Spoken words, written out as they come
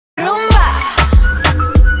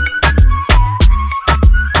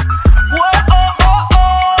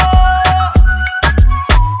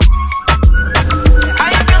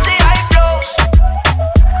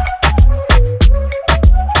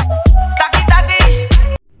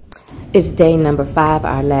It's day number 5,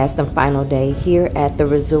 our last and final day here at the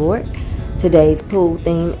resort. Today's pool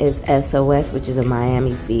theme is SOS, which is a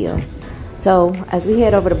Miami feel. So as we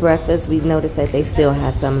head over to breakfast, we've noticed that they still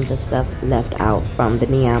have some of the stuff left out from the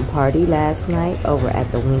neon party last night over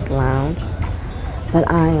at the Wink Lounge.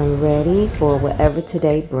 But I am ready for whatever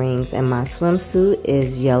today brings, and my swimsuit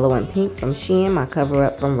is yellow and pink from Shein, my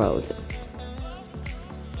cover-up from Roses.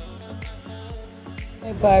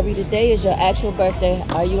 Hey Barbie, today is your actual birthday.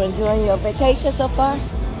 Are you enjoying your vacation so far?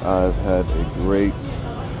 I've had a great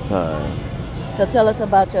time. So tell us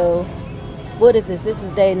about your, what is this? This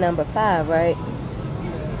is day number 5, right?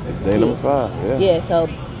 It's day number 5, yeah. Yeah, so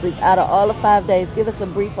out of all the 5 days, give us a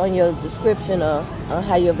brief on your description of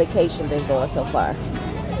how your vacation been going so far.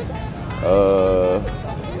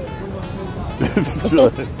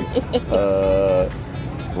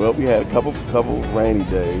 Well, we had a couple rainy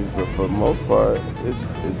days, but for the most part, it's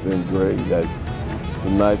been great. We got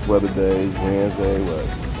some nice weather days. Wednesday,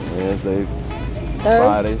 Wednesday,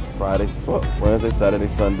 Saturday,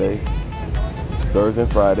 Sunday. Thursday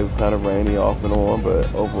and Friday was kind of rainy off and on, but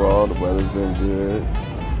overall the weather's been good.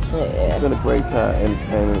 Yeah. It's been a great time.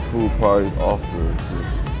 Entertainment, pool parties off just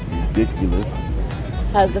ridiculous.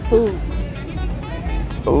 How's the food?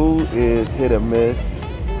 Food is hit or miss.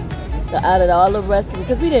 So out of all the restaurants,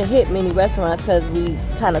 because we didn't hit many restaurants because we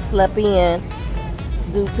kind of slept in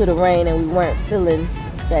due to the rain and we weren't feeling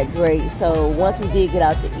that great. So once we did get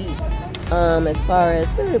out to eat, as far as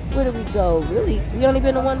where did we go? Really, we only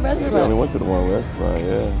been to one restaurant. We only went to the one restaurant,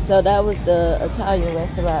 yeah. So that was the Italian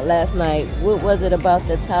restaurant last night. What was it about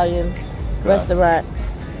the Italian restaurant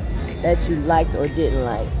that you liked or didn't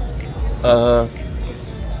like?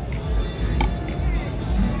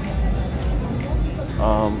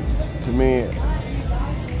 To me,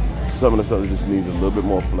 some of the stuff just needs a little bit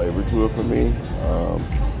more flavor to it for me,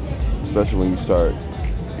 especially when you start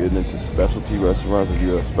getting into specialty restaurants. If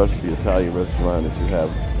you're a specialty Italian restaurant, that should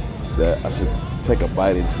have that. I should take a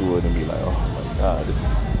bite into it and be like, oh my God,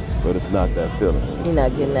 but it's not that feeling. You're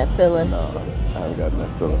not getting that feeling? No, I haven't gotten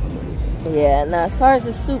that feeling from it. Yeah, now as far as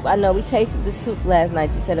the soup, I know we tasted the soup last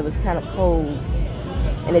night. You said it was kind of cold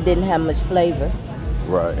and it didn't have much flavor.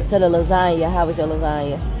 Right. So the lasagna, how was your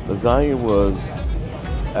lasagna? Lasagna was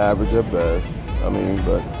average at best. I mean,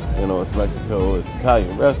 but you know, it's Mexico, it's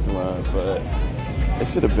Italian restaurant, but it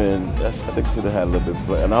should have been, I think it should have had a little bit of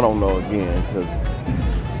flavor. And I don't know again, because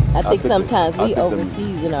I think sometimes we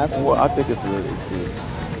over-season our food. Well, I think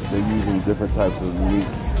they're using different types of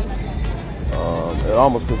meats. It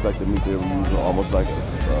almost looks like the meat they were using, almost like a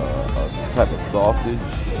type of sausage.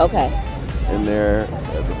 Okay. In there,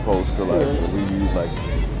 as opposed to like we use like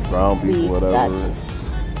ground beef or whatever. Gotcha.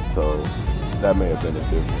 So that may have been a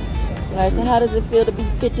difference. All right. So how does it feel to be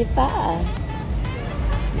 55?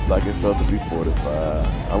 It's like it felt to be 45.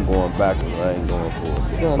 I'm going backwards. I ain't going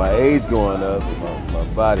forward. My age going up, but my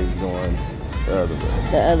body's going the other way.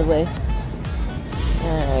 The other way.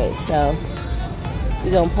 All right. So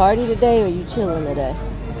you gonna party today, or you chilling today?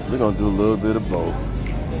 We're gonna do a little bit of both.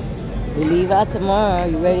 We leave out tomorrow.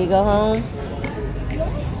 You ready to go home?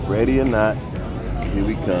 Ready or not, here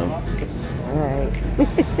we come. All right.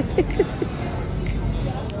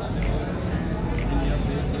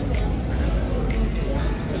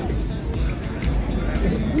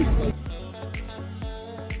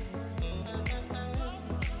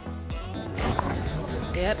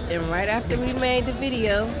 Yep, and right after we made the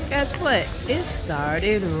video, guess what? It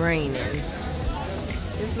started raining.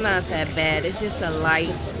 It's not that bad. It's just a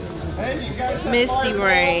light, misty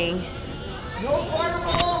rain.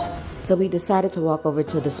 So we decided to walk over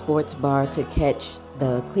to the sports bar to catch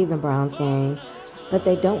the Cleveland Browns game, but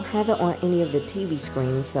they don't have it on any of the TV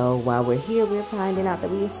screens. So while we're here, we're finding out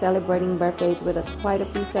that we are celebrating birthdays with quite a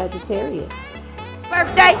few Sagittarius.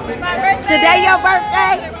 Birthday? It's my birthday. Today your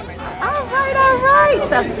birthday? All right.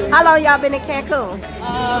 So how long y'all been in Cancun?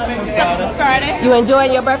 Since Friday. You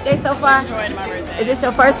enjoying your birthday so far? Enjoying my birthday. Is this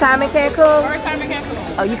your first time in Cancun? First time in Cancun.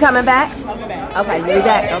 Oh, you coming back? I'll be back. Okay, you'll be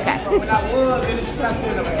back. Okay.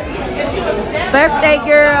 Birthday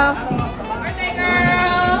girl. Birthday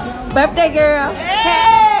girl. Birthday girl.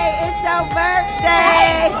 Hey, it's your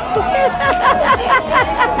birthday.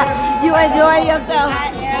 You enjoying yourself?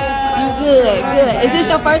 You good. Is this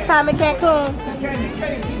your first time in Cancun?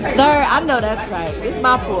 Third, I know that's right. This is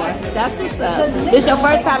my 4th. That's what's up. This your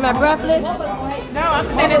first time at Breathless? No, I'm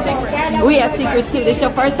staying at Secrets. We at Secrets too. This your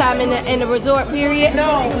first time in the resort period?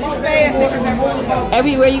 No, we stay at Secrets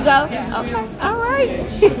everywhere you go? Okay. All right.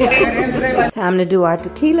 Time to do our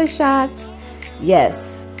tequila shots. Yes.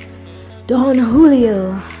 Don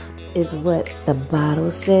Julio is what the bottle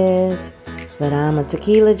says. but I'm a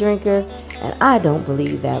tequila drinker, and I don't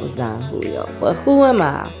believe that was Don Julio. But who am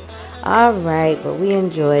I? All right, but we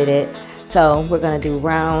enjoyed it. So we're going to do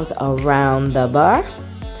rounds around the bar.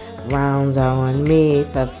 Rounds are on me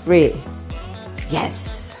for free.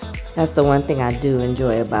 Yes, that's the one thing I do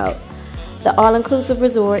enjoy about the all-inclusive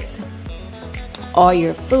resorts. All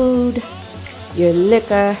your food, your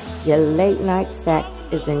liquor, your late night snacks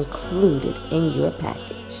is included in your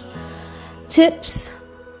package. Tips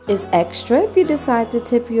is extra. If you decide to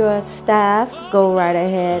tip your staff, go right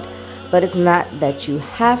ahead. But it's not that you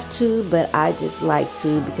have to, but I just like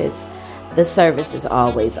to because the service is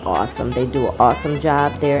always awesome. They do an awesome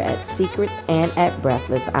job there at Secrets and at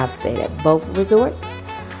Breathless. I've stayed at both resorts.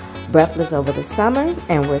 Breathless over the summer,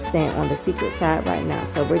 and we're staying on the Secret side right now.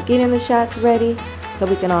 So we're getting the shots ready so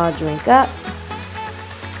we can all drink up.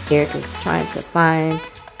 Eric is trying to find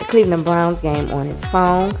the Cleveland Browns game on his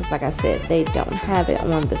phone because, like I said, they don't have it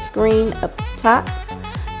on the screen up top.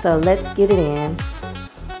 So let's get it in.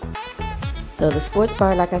 So the sports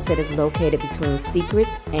bar, like I said, is located between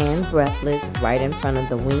Secrets and Breathless, right in front of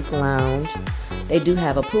the Wink Lounge. They do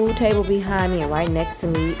have a pool table behind me, and right next to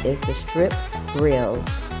me is the Strip Grill.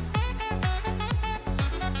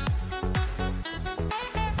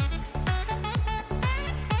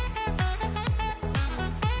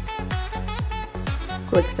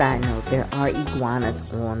 Quick side note, there are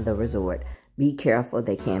iguanas on the resort. Be careful,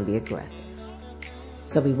 they can be aggressive.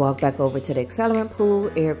 So we walked back over to the accelerant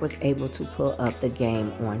pool. Eric was able to pull up the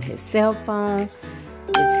game on his cell phone.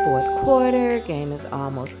 It's fourth quarter, game is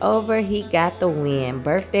almost over. He got the win,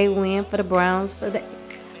 birthday win for the Browns, for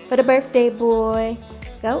the birthday boy.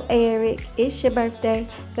 Go Eric, it's your birthday.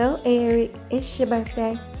 Go Eric, it's your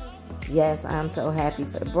birthday. Yes, I'm so happy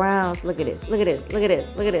for the Browns. Look at this, look at this, look at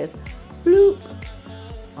this, look at this. Bloop.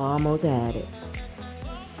 Almost had it.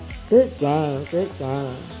 Good game, good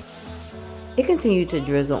game. It continued to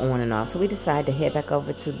drizzle on and off, so we decided to head back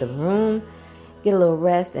over to the room, get a little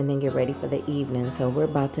rest, and then get ready for the evening. So we're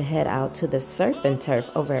about to head out to the surf and turf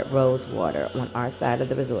over at Rosewater on our side of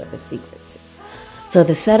the resort, the Secrets. So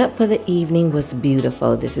the setup for the evening was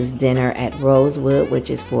beautiful. This is dinner at Rosewood, which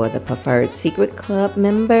is for the preferred Secret Club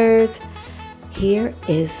members. Here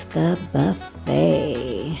is the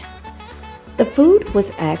buffet. The food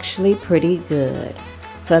was actually pretty good.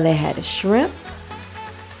 So they had a shrimp.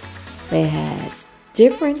 They had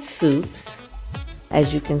different soups.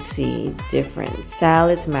 As you can see, different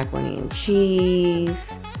salads, macaroni and cheese,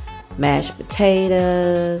 mashed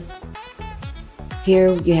potatoes.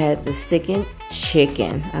 Here you had the steak and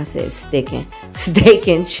chicken. I said steak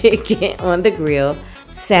and chicken on the grill.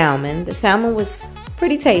 Salmon. The salmon was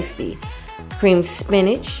pretty tasty. Creamed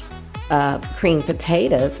spinach. Creamed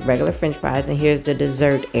potatoes, regular french fries, and here's the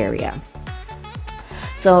dessert area.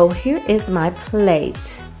 So here is my plate.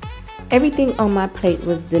 Everything on my plate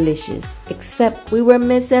was delicious, except we were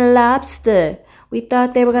missing lobster. We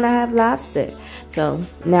thought they were gonna have lobster. So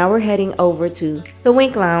now we're heading over to the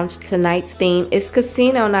Wink Lounge. Tonight's theme is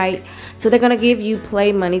casino night. So they're gonna give you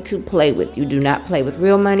play money to play with. You do not play with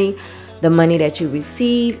real money. The money that you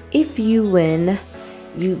receive, if you win,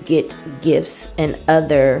 you get gifts and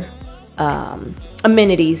other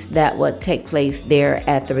amenities that would take place there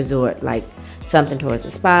at the resort, like something towards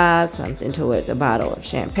a spa, something towards a bottle of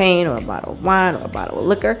champagne or a bottle of wine or a bottle of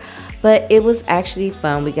liquor. But it was actually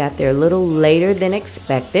fun. We got there a little later than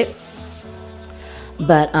expected,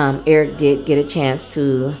 but Eric did get a chance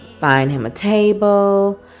to find him a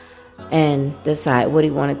table and decide what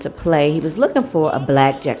he wanted to play. He was looking for a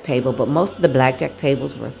blackjack table, but most of the blackjack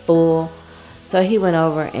tables were full. So he went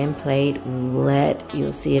over and played roulette.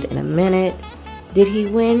 You'll see it in a minute. Did he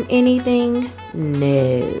win anything?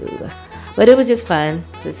 No. But it was just fun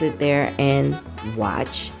to sit there and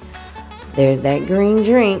watch. There's that green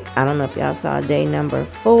drink. I don't know if y'all saw day number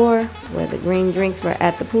 4 where the green drinks were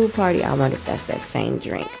at the pool party. I wonder if that's that same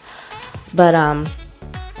drink. But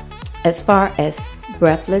as far as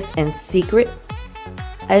Breathless and Secret,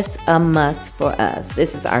 it's a must for us.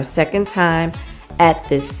 This is our second time at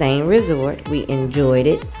this same resort. We enjoyed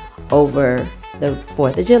it over the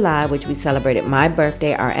 4th of July, which we celebrated my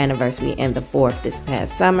birthday, our anniversary, and the 4th this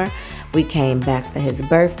past summer. We came back for his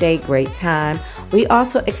birthday, great time. We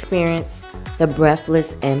also experienced the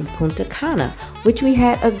Breathless in Punta Cana, which we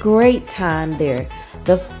had a great time there.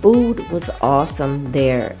 The food was awesome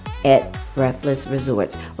there at Breathless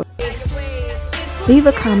Resorts. Leave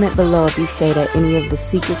a comment below if you stayed at any of the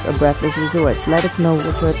Secrets or Breathless Resorts. Let us know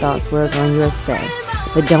what your thoughts were on your stay.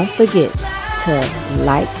 But don't forget to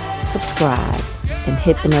like, subscribe, and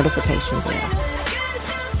hit the notification bell.